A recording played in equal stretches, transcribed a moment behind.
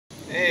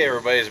Hey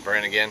everybody, it's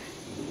Brent again.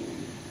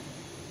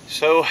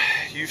 So,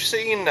 you've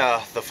seen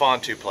the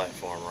Fontu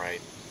platform,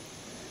 right?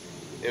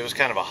 It was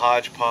kind of a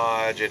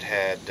hodgepodge. It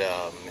had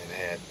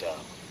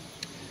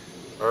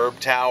herb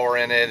tower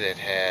in it. It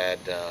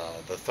had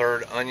the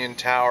third onion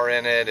tower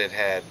in it. It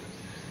had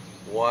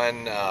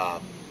one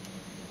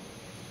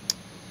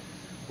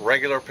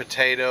regular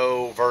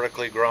potato,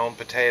 vertically grown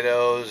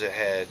potatoes. It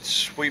had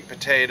sweet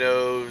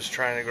potatoes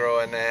trying to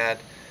grow in that.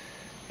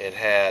 It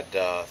had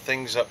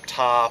things up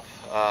top.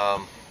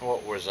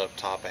 What was up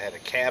top? I had a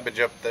cabbage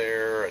up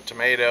there, a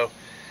tomato.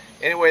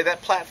 Anyway,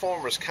 that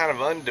platform was kind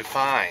of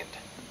undefined.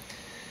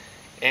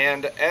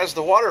 And as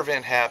the water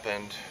event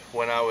happened,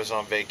 when I was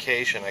on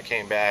vacation, I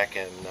came back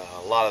and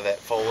a lot of that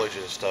foliage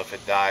and stuff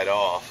had died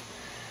off.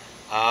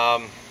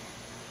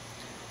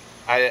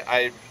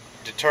 I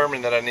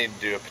determined that I needed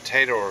to do a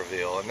potato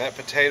reveal, and that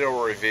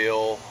potato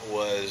reveal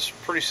was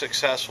pretty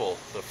successful,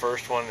 the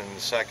first one and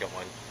the second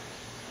one.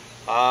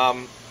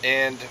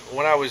 And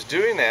when I was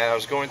doing that, I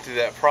was going through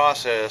that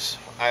process,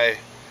 I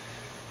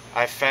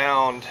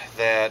found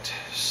that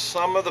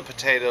some of the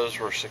potatoes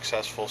were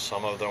successful,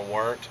 some of them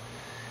weren't,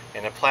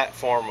 and the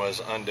platform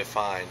was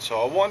undefined. So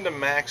I wanted to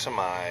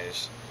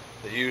maximize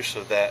the use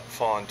of that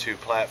Fontu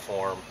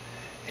platform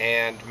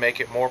and make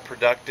it more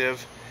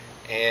productive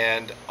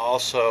and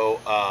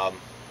also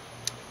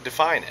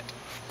define it.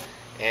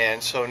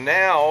 And so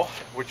now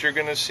what you're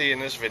going to see in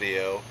this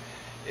video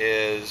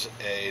is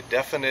a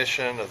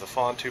definition of the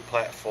Fontu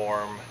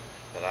platform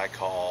that I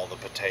call the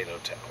potato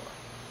tower.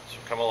 So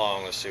come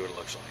along, let's see what it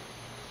looks like.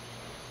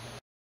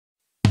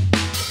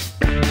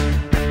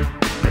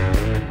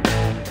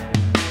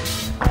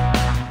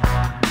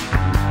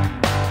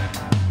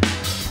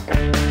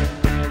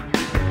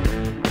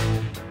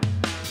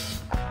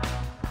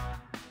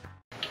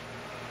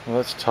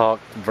 Let's talk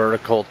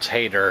vertical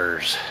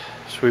taters,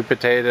 sweet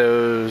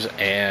potatoes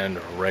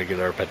and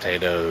regular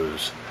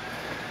potatoes.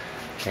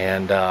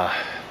 And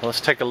let's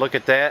take a look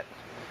at that.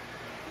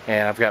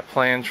 And I've got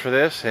plans for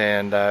this,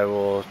 and I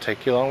will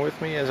take you along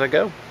with me as I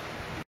go.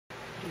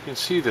 You can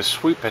see the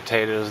sweet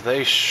potatoes,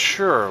 they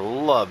sure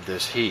love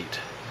this heat.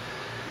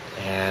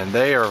 And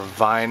they are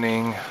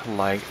vining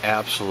like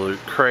absolute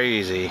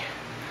crazy.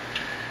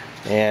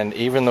 And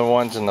even the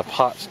ones in the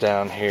pots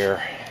down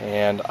here.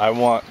 And I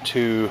want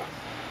to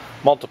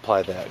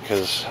multiply that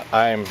because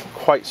I'm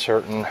quite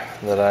certain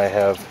that I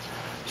have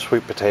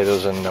sweet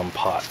potatoes in them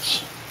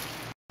pots.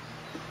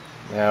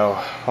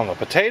 Now on the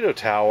potato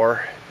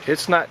tower,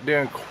 it's not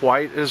doing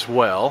quite as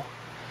well.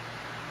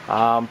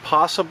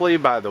 Possibly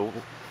by the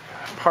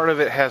part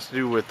of it has to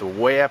do with the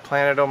way I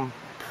planted them,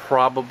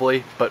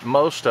 probably, but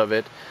most of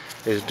it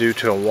is due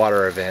to a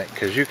water event,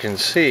 because you can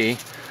see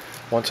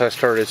once I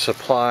started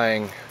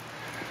supplying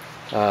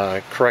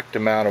correct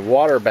amount of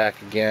water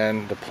back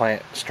again, the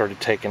plant started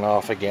taking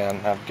off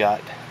again. I've got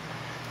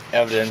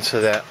evidence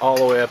of that all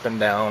the way up and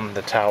down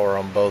the tower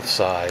on both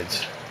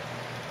sides.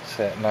 It's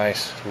that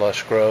nice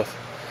lush growth.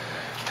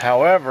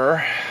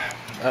 However,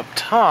 up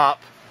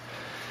top,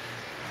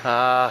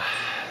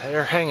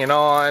 they're hanging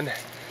on.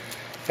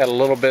 Got a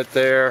little bit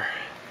there,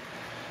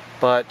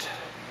 but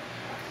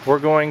we're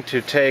going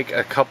to take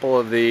a couple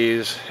of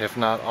these, if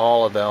not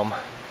all of them.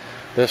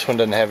 This one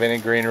doesn't have any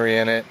greenery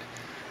in it,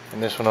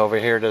 and this one over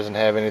here doesn't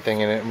have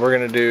anything in it. We're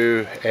going to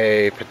do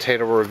a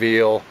potato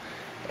reveal,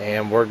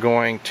 and we're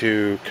going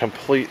to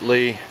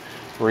completely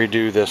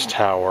redo this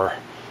tower,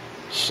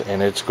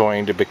 and it's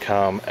going to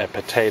become a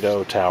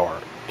potato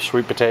tower.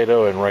 Sweet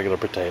potato and regular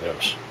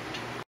potatoes.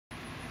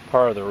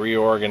 Part of the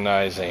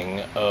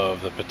reorganizing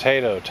of the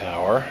potato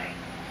tower,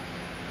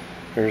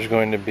 there's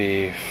going to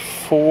be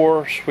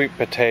 4 sweet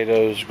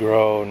potatoes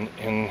grown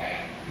in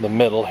the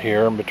middle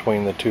here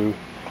between the two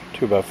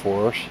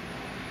 2x4s,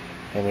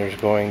 and there's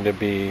going to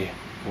be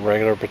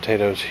regular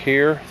potatoes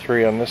here,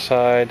 3 on this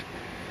side,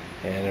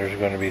 and there's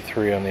going to be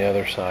 3 on the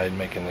other side,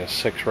 making this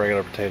 6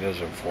 regular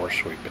potatoes and 4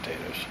 sweet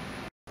potatoes.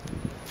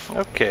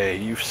 Okay,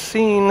 you've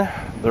seen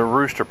the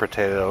rooster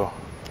potato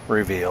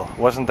reveal.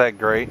 Wasn't that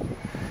great?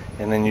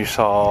 And then you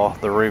saw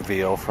the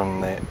reveal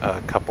from the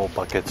couple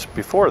buckets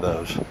before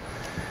those.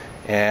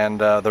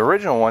 And the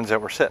original ones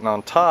that were sitting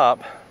on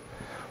top,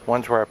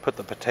 ones where I put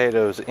the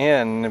potatoes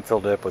in and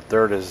filled it up with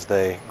dirt as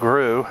they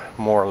grew,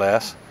 more or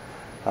less,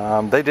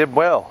 they did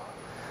well.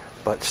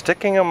 But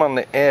sticking them on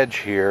the edge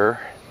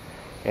here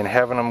and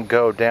having them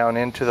go down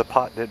into the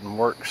pot didn't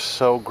work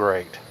so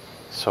great.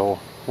 So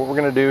what we're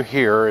going to do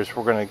here is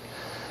we're going to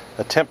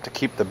attempt to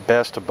keep the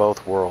best of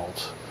both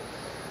worlds.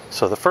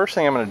 So the first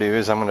thing I'm going to do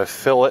is I'm going to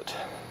fill it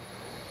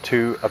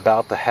to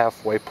about the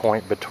halfway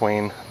point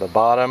between the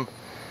bottom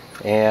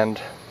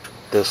and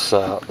this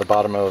the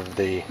bottom of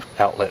the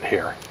outlet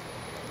here.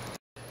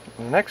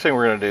 The next thing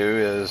we're going to do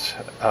is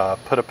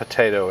put a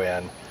potato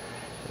in.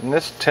 And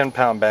this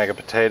 10-pound bag of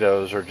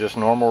potatoes are just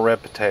normal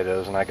red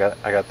potatoes, and I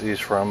got these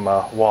from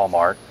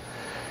Walmart.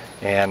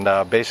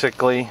 And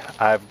basically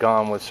I've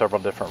gone with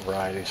several different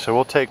varieties. So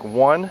we'll take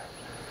one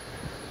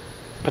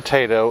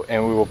potato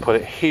and we will put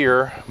it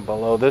here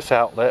below this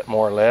outlet,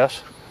 more or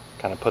less,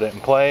 kind of put it in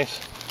place.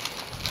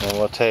 And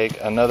we'll take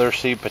another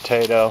seed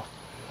potato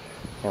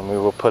and we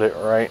will put it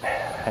right.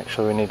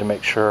 Actually, we need to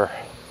make sure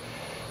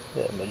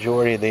the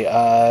majority of the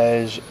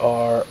eyes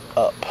are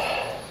up,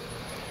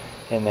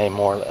 and they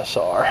more or less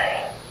are.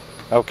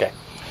 Okay,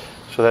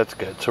 so that's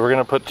good. So we're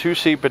going to put 2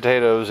 seed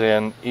potatoes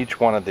in each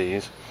one of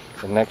these,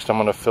 and next I'm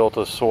going to fill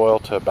the soil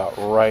to about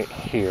right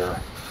here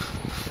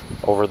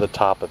over the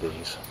top of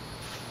these.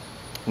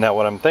 Now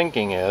what I'm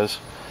thinking is,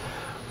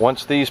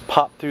 once these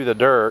pop through the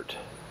dirt,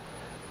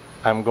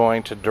 I'm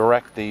going to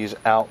direct these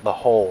out the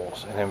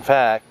holes, and in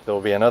fact there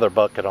will be another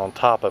bucket on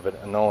top of it,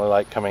 and the only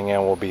light coming in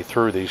will be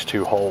through these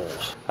 2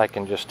 holes. I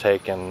can just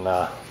take and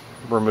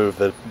remove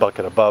the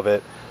bucket above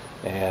it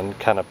and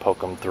kind of poke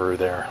them through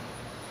there.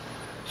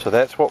 So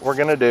that's what we're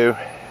going to do,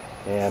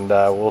 and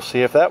we'll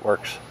see if that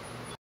works.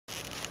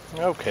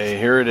 Okay,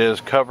 here it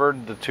is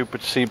covered. The 2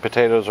 seed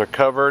potatoes are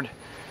covered,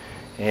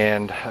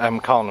 and I'm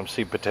calling them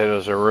seed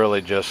potatoes. They're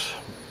really just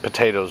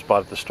potatoes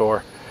bought at the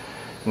store.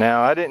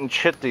 Now, I didn't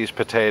chit these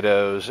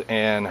potatoes,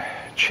 and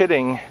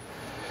chitting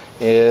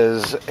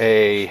is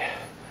a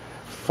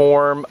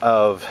form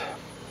of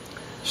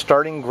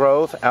starting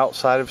growth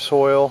outside of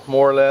soil,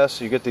 more or less.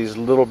 You get these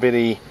little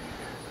bitty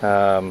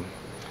growths,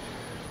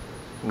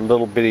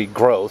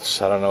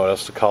 I don't know what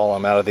else to call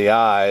them, out of the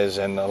eyes,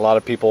 and a lot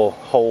of people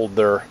hold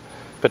their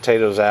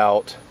potatoes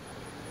out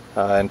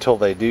until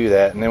they do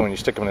that, and then when you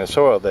stick them in the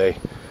soil, they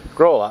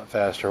grow a lot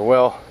faster.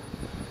 Well,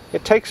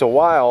 it takes a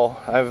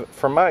while,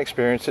 from my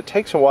experience, it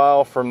takes a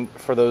while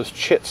for those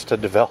chits to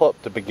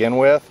develop to begin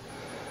with.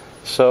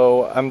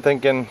 So I'm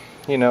thinking,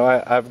 you know,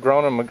 I've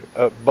grown them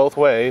both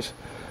ways.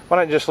 Why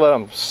not just let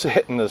them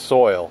sit in the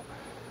soil?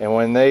 And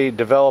when they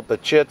develop the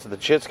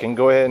chits can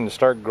go ahead and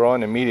start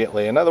growing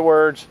immediately. In other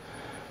words,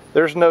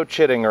 there's no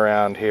chitting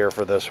around here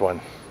for this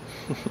one.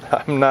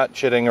 I'm not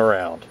chitting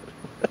around.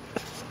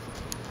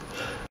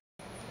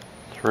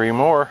 3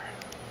 more.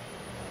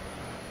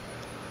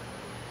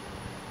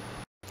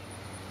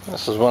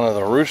 This is one of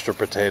the rooster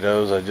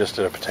potatoes I just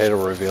did a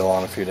potato reveal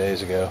on a few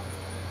days ago.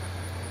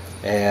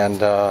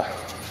 And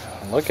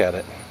look at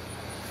it.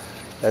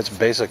 That's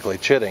basically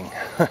chitting.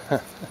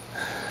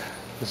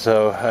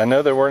 So I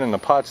know they weren't in the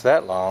pots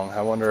that long.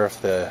 I wonder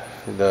if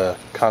the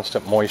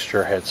constant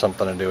moisture had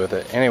something to do with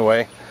it.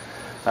 Anyway,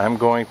 I'm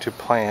going to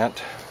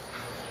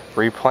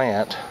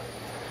replant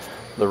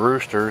the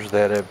roosters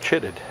that have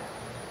chitted.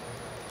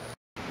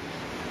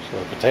 So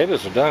the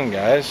potatoes are done,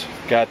 guys.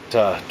 Got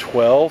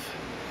 12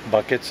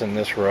 buckets in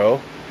this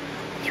row,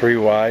 3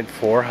 wide,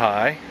 4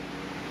 high.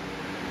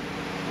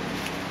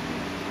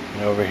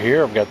 And over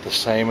here I've got the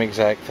same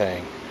exact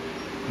thing.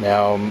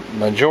 Now,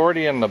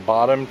 majority in the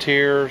bottom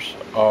tiers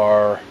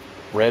are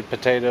red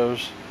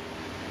potatoes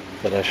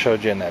that I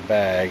showed you in that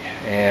bag,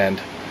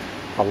 and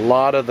a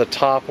lot of the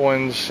top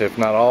ones, if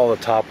not all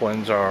the top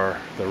ones, are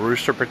the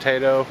rooster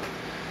potato,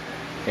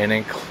 and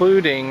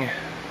including,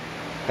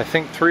 I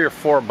think 3 or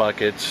 4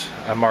 buckets,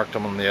 I marked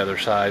them on the other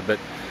side, but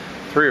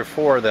 3 or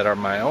 4 that are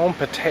my own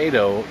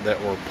potato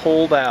that were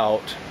pulled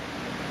out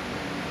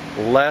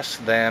less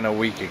than a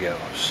week ago.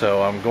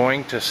 So I'm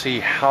going to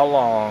see how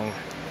long,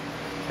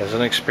 as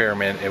an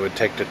experiment, it would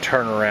take to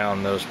turn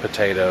around those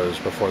potatoes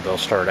before they'll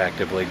start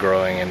actively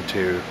growing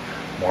into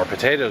more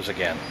potatoes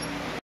again.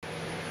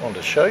 I wanted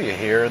to show you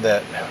here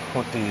that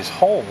with these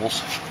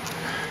holes,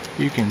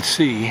 you can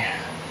see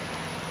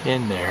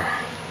in there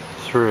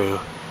through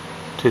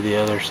to the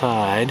other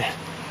side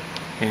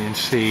and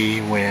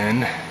see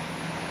when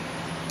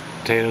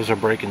potatoes are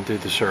breaking through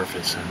the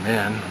surface, and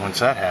then once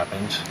that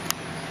happens,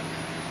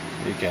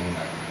 you can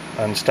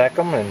unstack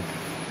them and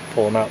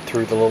pull them out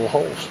through the little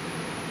holes.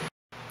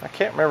 I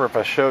can't remember if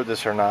I showed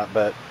this or not,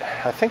 but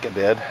I think it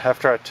did.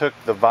 After I took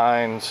the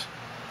vines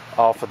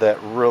off of that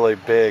really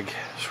big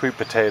sweet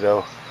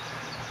potato,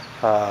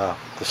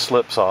 the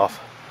slips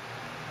off,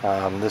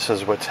 this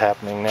is what's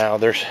happening now.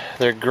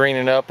 They're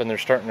greening up and they're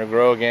starting to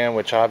grow again,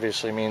 which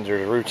obviously means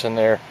there's roots in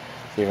there.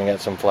 Even got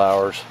some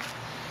flowers.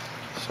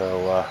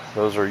 So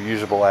those are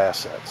usable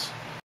assets.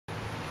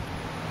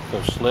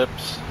 Those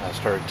slips, I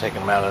started taking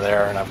them out of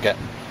there, and I've got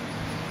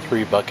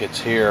 3 buckets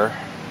here.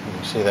 You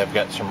can see they've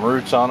got some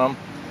roots on them.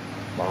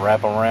 I'm going to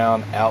wrap them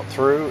around out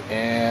through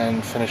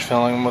and finish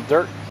filling them with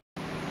dirt.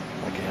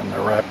 Again,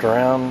 they're wrapped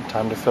around,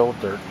 time to fill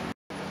with dirt.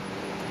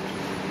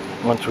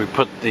 Once we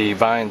put the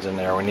vines in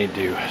there, we need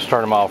to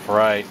start them off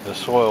right. The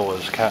soil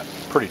was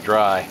pretty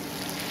dry,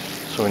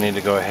 so we need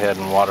to go ahead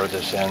and water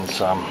this in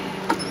some.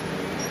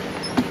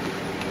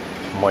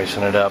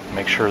 Moisten it up,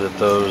 make sure that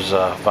those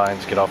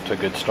vines get off to a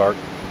good start.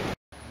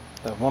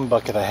 That one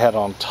bucket I had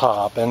on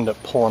top ended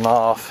up pulling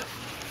off,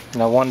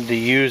 and I wanted to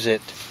use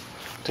it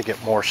to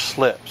get more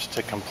slips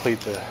to complete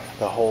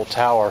the whole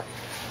tower.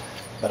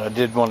 But I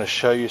did want to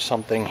show you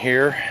something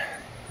here.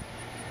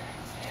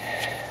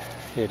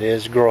 It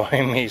is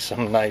growing me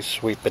some nice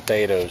sweet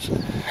potatoes.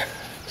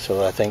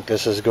 So I think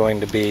this is going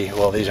to be,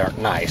 well, these aren't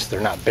nice,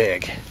 they're not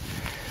big,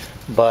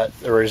 but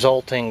the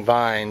resulting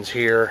vines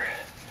here,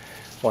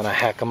 when I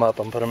hack them up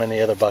and put them in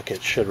the other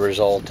bucket, should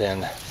result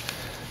in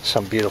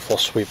some beautiful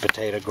sweet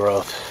potato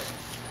growth.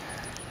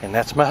 And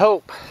that's my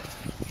hope.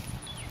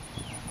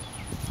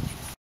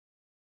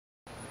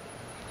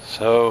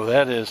 So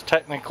that is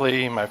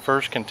technically my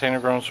first container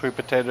grown sweet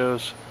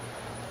potatoes,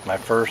 my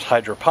first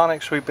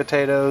hydroponic sweet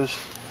potatoes,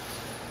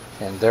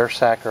 and their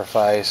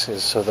sacrifice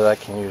is so that I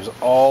can use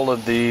all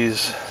of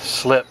these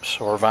slips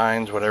or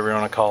vines, whatever you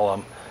want to call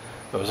them,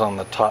 those on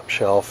the top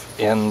shelf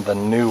in the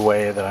new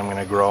way that I'm going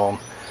to grow them.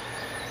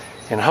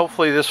 And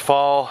hopefully this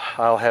fall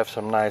I'll have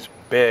some nice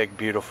big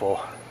beautiful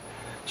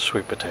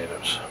sweet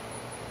potatoes.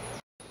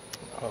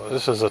 Oh,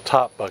 this is a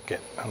top bucket.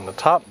 On the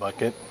top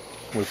bucket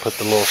we put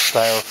the little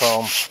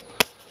styrofoam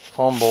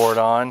foam board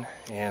on,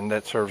 and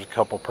that serves a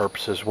couple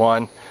purposes.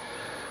 One,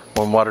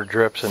 when water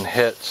drips and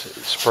hits,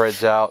 it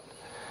spreads out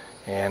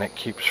and it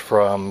keeps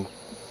from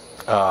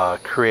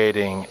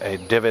creating a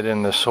divot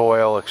in the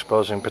soil,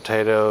 exposing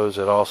potatoes.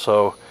 It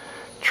also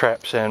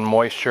traps in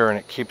moisture and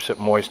it keeps it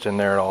moist in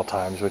there at all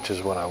times, which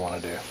is what I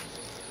want to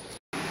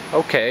do.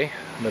 Okay,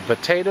 the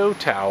potato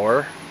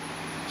tower,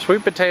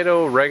 sweet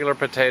potato, regular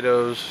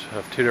potatoes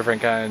of two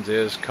different kinds,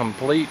 is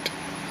complete.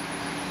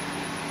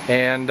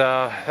 And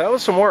that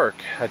was some work,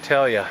 I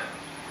tell you.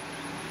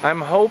 I'm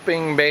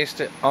hoping,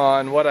 based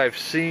on what I've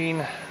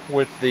seen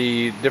with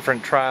the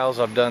different trials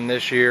I've done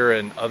this year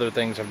and other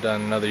things I've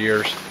done in other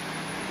years,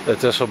 that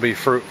this will be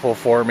fruitful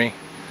for me.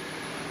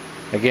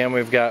 Again,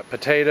 we've got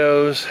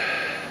potatoes,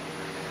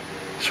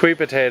 sweet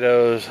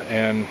potatoes,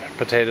 and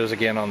potatoes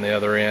again on the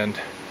other end.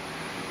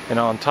 And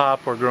on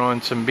top we're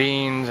growing some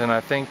beans and I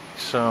think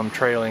some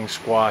trailing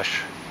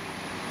squash.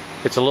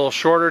 It's a little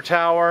shorter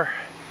tower.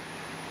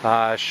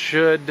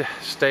 Should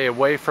stay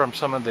away from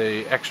some of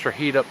the extra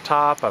heat up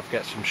top. I've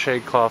got some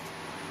shade cloth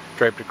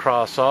draped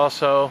across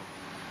also.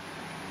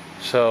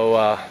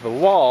 So the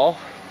wall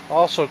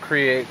also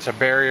creates a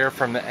barrier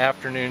from the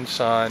afternoon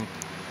sun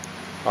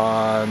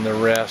on the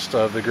rest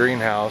of the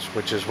greenhouse,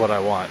 which is what I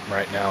want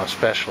right now,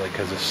 especially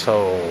because it's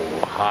so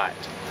hot.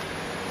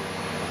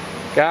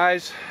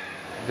 Guys,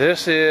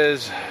 this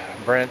is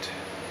Brent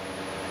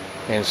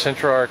in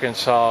Central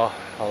Arkansas.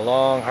 A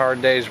long,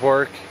 hard day's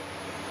work.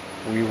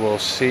 We will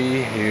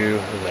see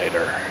you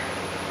later.